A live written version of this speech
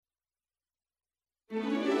Today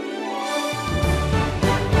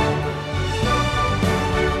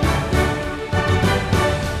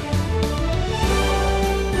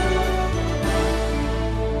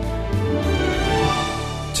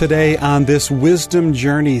on this wisdom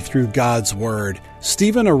journey through God's Word,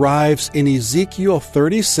 Stephen arrives in Ezekiel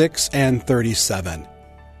 36 and 37.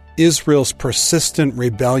 Israel's persistent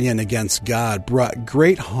rebellion against God brought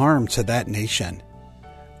great harm to that nation.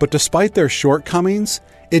 But despite their shortcomings,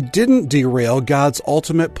 it didn't derail God's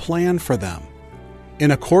ultimate plan for them.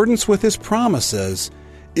 In accordance with His promises,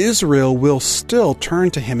 Israel will still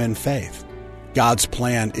turn to Him in faith. God's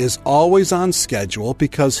plan is always on schedule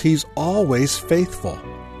because He's always faithful.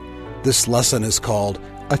 This lesson is called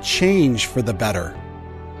A Change for the Better.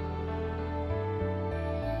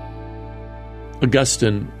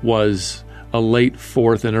 Augustine was a late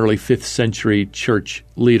 4th and early 5th century church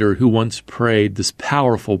leader who once prayed this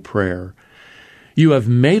powerful prayer. You have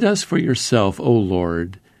made us for yourself, O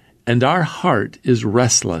Lord, and our heart is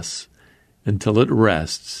restless until it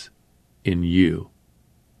rests in you.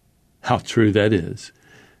 How true that is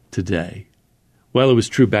today. Well, it was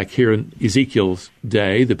true back here in Ezekiel's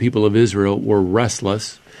day. The people of Israel were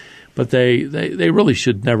restless, but they really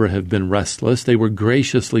should never have been restless. They were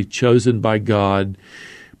graciously chosen by God,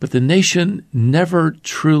 but the nation never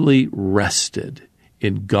truly rested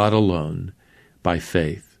in God alone by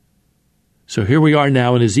faith. So here we are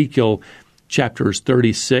now in Ezekiel chapters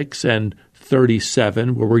 36 and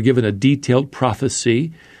 37, where we're given a detailed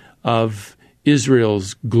prophecy of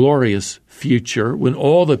Israel's glorious future when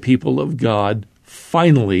all the people of God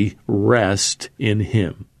finally rest in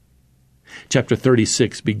Him. Chapter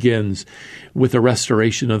 36 begins with a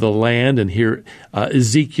restoration of the land, and here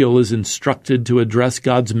Ezekiel is instructed to address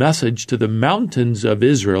God's message to the mountains of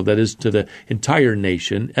Israel, that is, to the entire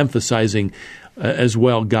nation, emphasizing as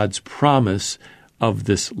well God's promise of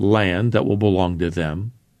this land that will belong to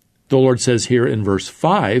them. The Lord says here in verse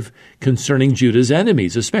 5 concerning Judah's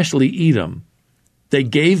enemies, especially Edom, they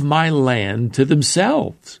gave my land to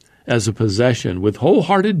themselves as a possession with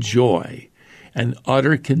wholehearted joy and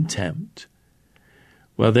utter contempt.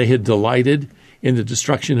 Well, they had delighted in the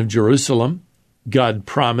destruction of Jerusalem. God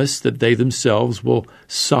promised that they themselves will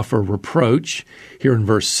suffer reproach here in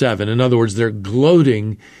verse 7. In other words, their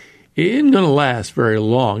gloating isn't going to last very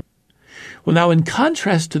long. Well, now, in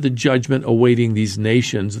contrast to the judgment awaiting these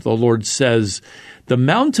nations, the Lord says the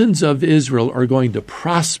mountains of Israel are going to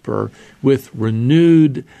prosper with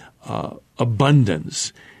renewed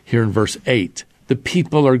abundance. Here in verse 8, the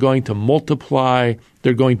people are going to multiply,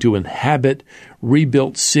 they're going to inhabit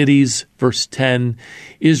rebuilt cities. Verse 10,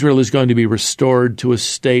 Israel is going to be restored to a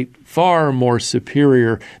state far more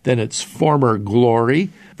superior than its former glory.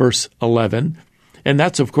 Verse 11, and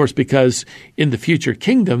that's, of course, because in the future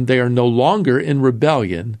kingdom, they are no longer in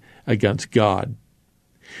rebellion against God.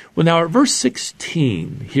 Well, now at verse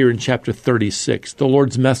 16, here in chapter 36, the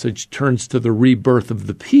Lord's message turns to the rebirth of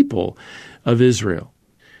the people of Israel.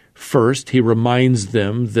 First, He reminds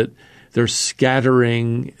them that their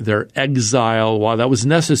scattering, their exile, while that was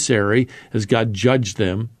necessary as God judged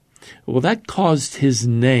them, well, that caused His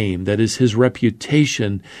name, that is His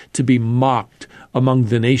reputation, to be mocked among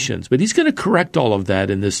the nations. But He's going to correct all of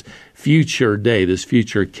that in this future day, this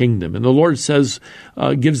future kingdom. And the Lord says,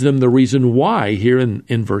 gives them the reason why here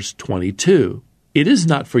in verse 22. It is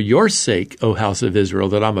not for your sake, O house of Israel,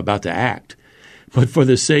 that I'm about to act, but for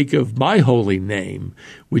the sake of my holy name,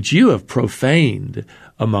 which you have profaned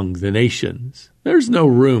among the nations. There's no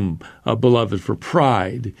room, beloved, for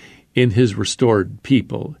pride in His restored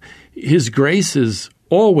people. His grace is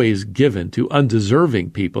always given to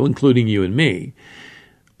undeserving people, including you and me.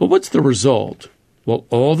 But what's the result? Well,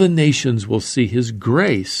 all the nations will see His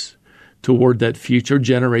grace toward that future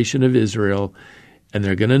generation of Israel, and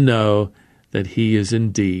they're going to know that He is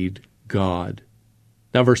indeed God.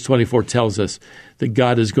 Now, verse 24 tells us that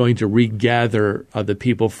God is going to regather the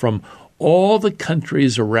people from all the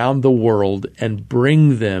countries around the world and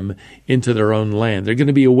bring them into their own land. They're going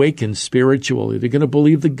to be awakened spiritually. They're going to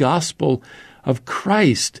believe the gospel of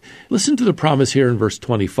Christ. Listen to the promise here in verse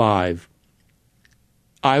 25.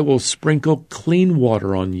 I will sprinkle clean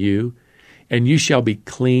water on you, and you shall be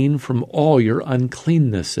clean from all your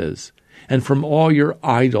uncleannesses, and from all your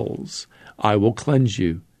idols I will cleanse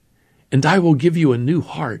you. And I will give you a new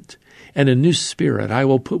heart, and a new spirit I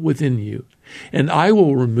will put within you. And I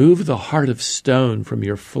will remove the heart of stone from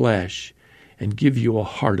your flesh, and give you a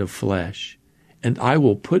heart of flesh. And I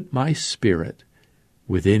will put my spirit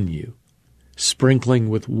within you. Sprinkling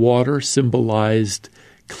with water symbolized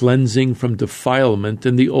cleansing from defilement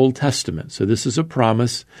in the Old Testament. So this is a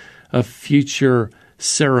promise of future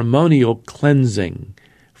ceremonial cleansing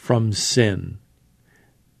from sin.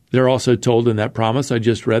 They're also told in that promise I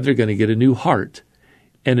just read they're going to get a new heart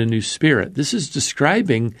and a new spirit. This is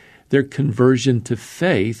describing their conversion to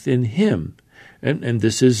faith in Him. And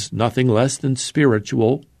this is nothing less than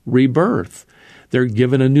spiritual rebirth. They're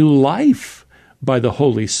given a new life by the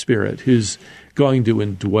Holy Spirit who's going to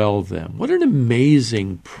indwell them. What an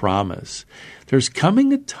amazing promise. There's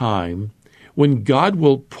coming a time when God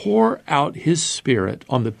will pour out His Spirit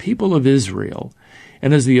on the people of Israel.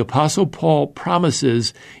 And as the Apostle Paul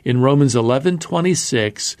promises in Romans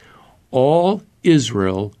 11:26, all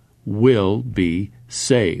Israel will be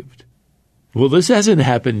saved. Well, this hasn't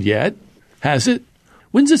happened yet, has it?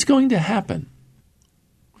 When's this going to happen?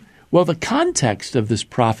 Well, the context of this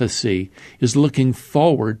prophecy is looking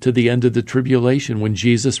forward to the end of the tribulation when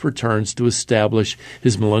Jesus returns to establish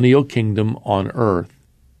His millennial kingdom on earth.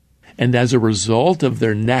 And as a result of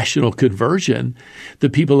their national conversion, the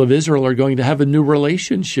people of Israel are going to have a new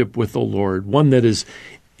relationship with the Lord, one that is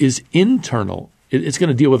internal. It's going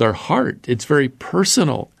to deal with their heart. It's very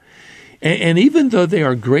personal. And even though they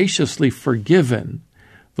are graciously forgiven,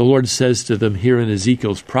 the Lord says to them here in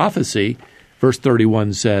Ezekiel's prophecy, verse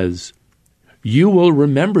 31 says, "You will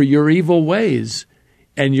remember your evil ways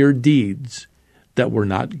and your deeds that were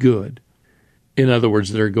not good." In other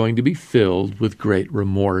words, they're going to be filled with great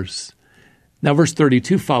remorse. Now, verse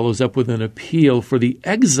 32 follows up with an appeal for the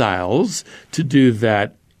exiles to do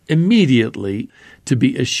that immediately, to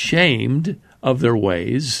be ashamed of their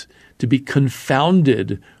ways, to be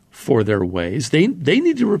confounded for their ways. They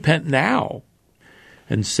need to repent now.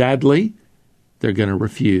 And sadly, they're going to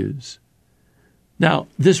refuse. Now,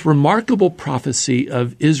 this remarkable prophecy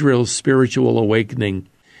of Israel's spiritual awakening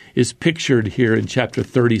is pictured here in chapter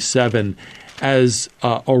 37 as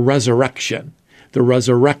a resurrection, the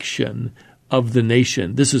resurrection of the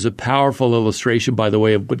nation. This is a powerful illustration, by the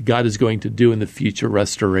way, of what God is going to do in the future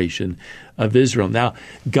restoration of Israel. Now,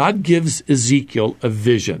 God gives Ezekiel a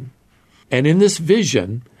vision. And in this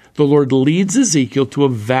vision, the Lord leads Ezekiel to a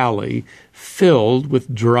valley filled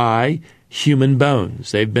with dry human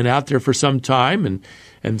bones. They've been out there for some time,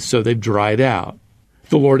 and so they've dried out.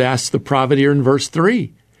 The Lord asks the prophet here in verse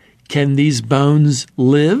 3, "Can these bones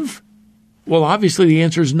live?" Well, obviously the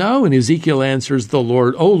answer is no, and Ezekiel answers the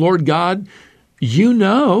Lord, "Oh, Lord God, you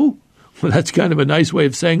know." Well, that's kind of a nice way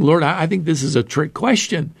of saying, Lord, I think this is a trick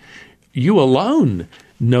question. You alone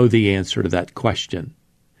know the answer to that question.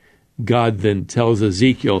 God then tells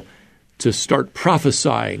Ezekiel to start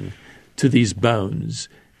prophesying to these bones,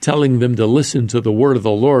 telling them to listen to the word of the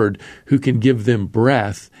Lord who can give them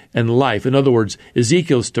breath and life. In other words,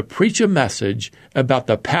 Ezekiel's to preach a message about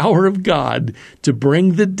the power of God to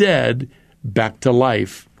bring the dead back to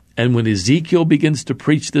life. And when Ezekiel begins to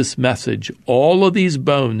preach this message, all of these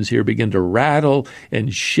bones here begin to rattle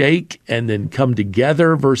and shake and then come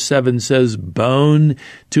together. Verse 7 says, bone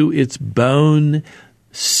to its bone,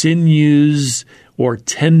 sinews or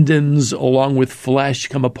tendons along with flesh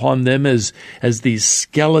come upon them as these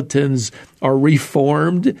skeletons are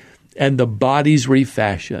reformed and the body's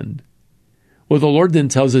refashioned. Well, the Lord then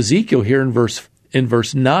tells Ezekiel here in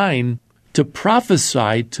verse 9 to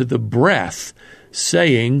prophesy to the breath,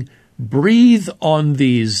 saying, breathe on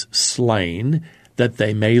these slain that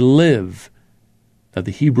they may live. Now,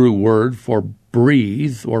 the Hebrew word for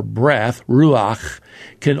breathe or breath, ruach,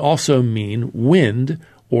 can also mean wind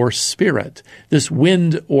or spirit. This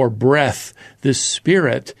wind or breath, this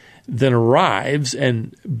spirit, then arrives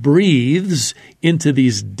and breathes into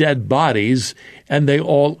these dead bodies, and they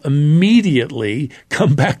all immediately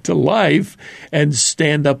come back to life and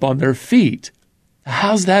stand up on their feet.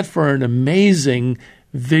 How's that for an amazing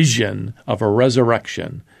vision of a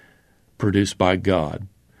resurrection produced by God?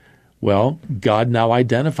 Well, God now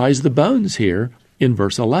identifies the bones here in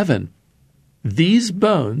verse 11. These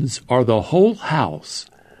bones are the whole house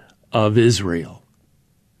of Israel.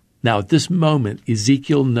 Now, at this moment,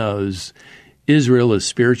 Ezekiel knows Israel is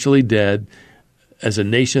spiritually dead. As a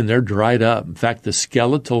nation, they're dried up. In fact, the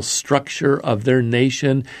skeletal structure of their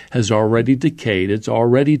nation has already decayed. It's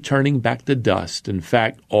already turning back to dust. In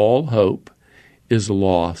fact, all hope is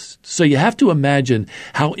lost. So you have to imagine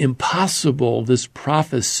how impossible this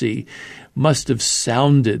prophecy must have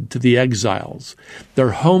sounded to the exiles.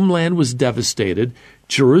 Their homeland was devastated.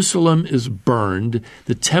 Jerusalem is burned.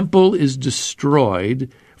 The temple is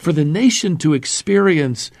destroyed. For the nation to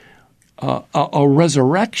experience a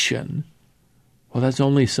resurrection, well, that's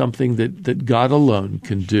only something that God alone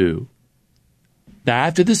can do. Now,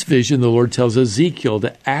 after this vision, the Lord tells Ezekiel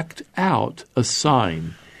to act out a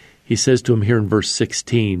sign. He says to him here in verse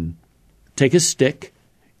 16, take a stick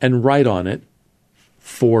and write on it,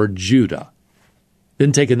 for Judah.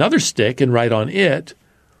 Then take another stick and write on it,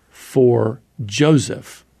 for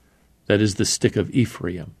Joseph. that is the stick of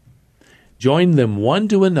Ephraim. Join them one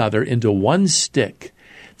to another into one stick,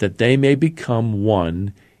 that they may become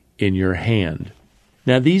one in your hand.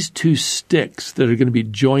 Now, these two sticks that are going to be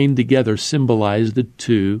joined together symbolize the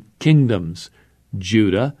two kingdoms,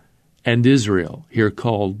 Judah and Israel, here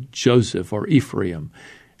called Joseph or Ephraim.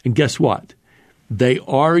 And guess what? They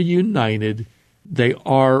are united. They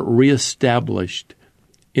are reestablished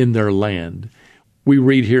in their land. We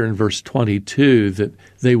read here in verse 22 that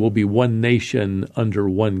they will be one nation under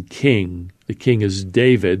one king. The king is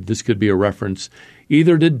David. This could be a reference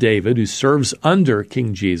either to David, who serves under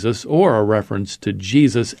King Jesus, or a reference to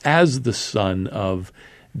Jesus as the son of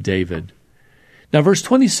David. Now, verse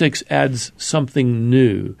 26 adds something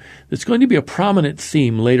new that's going to be a prominent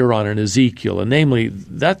theme later on in Ezekiel, and namely,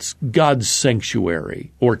 that's God's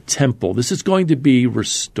sanctuary or temple. This is going to be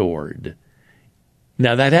restored.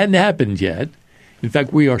 Now, that hadn't happened yet. In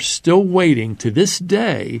fact, we are still waiting to this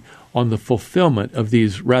day on the fulfillment of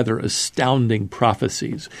these rather astounding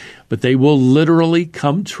prophecies. But they will literally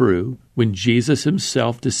come true when Jesus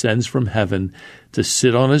himself descends from heaven to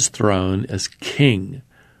sit on his throne as king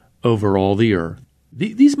over all the earth.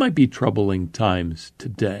 These might be troubling times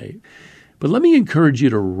today, but let me encourage you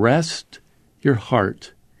to rest your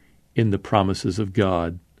heart in the promises of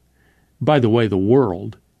God. By the way, the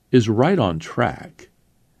world is right on track.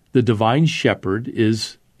 The divine shepherd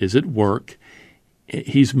is at work.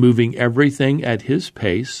 He's moving everything at his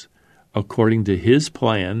pace, according to his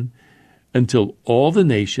plan, until all the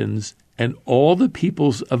nations and all the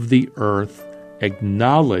peoples of the earth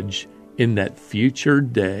acknowledge in that future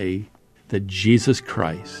day that Jesus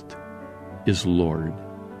Christ is Lord.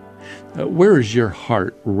 Where is your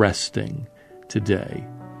heart resting today?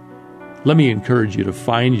 Let me encourage you to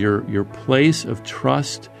find your place of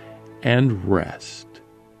trust and rest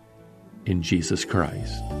in Jesus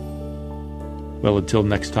Christ. Well, until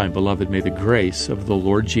next time, beloved, may the grace of the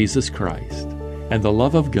Lord Jesus Christ and the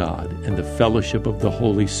love of God and the fellowship of the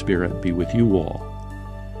Holy Spirit be with you all.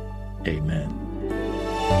 Amen.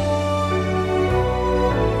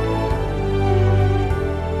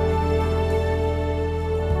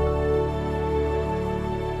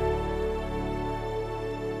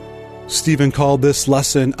 Stephen called this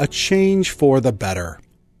lesson a change for the better.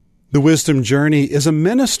 The Wisdom Journey is a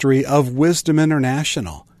ministry of Wisdom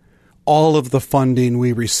International. All of the funding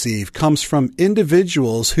we receive comes from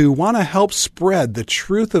individuals who want to help spread the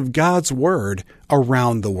truth of God's Word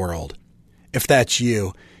around the world. If that's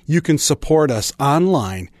you, you can support us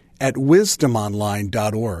online at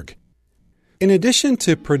wisdomonline.org. In addition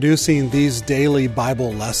to producing these daily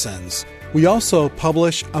Bible lessons, we also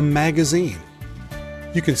publish a magazine.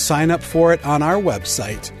 You can sign up for it on our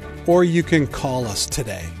website, or you can call us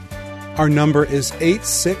today. Our number is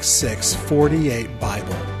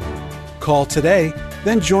 866-48-BIBLE. Call today,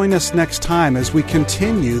 then join us next time as we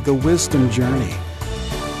continue the Wisdom Journey.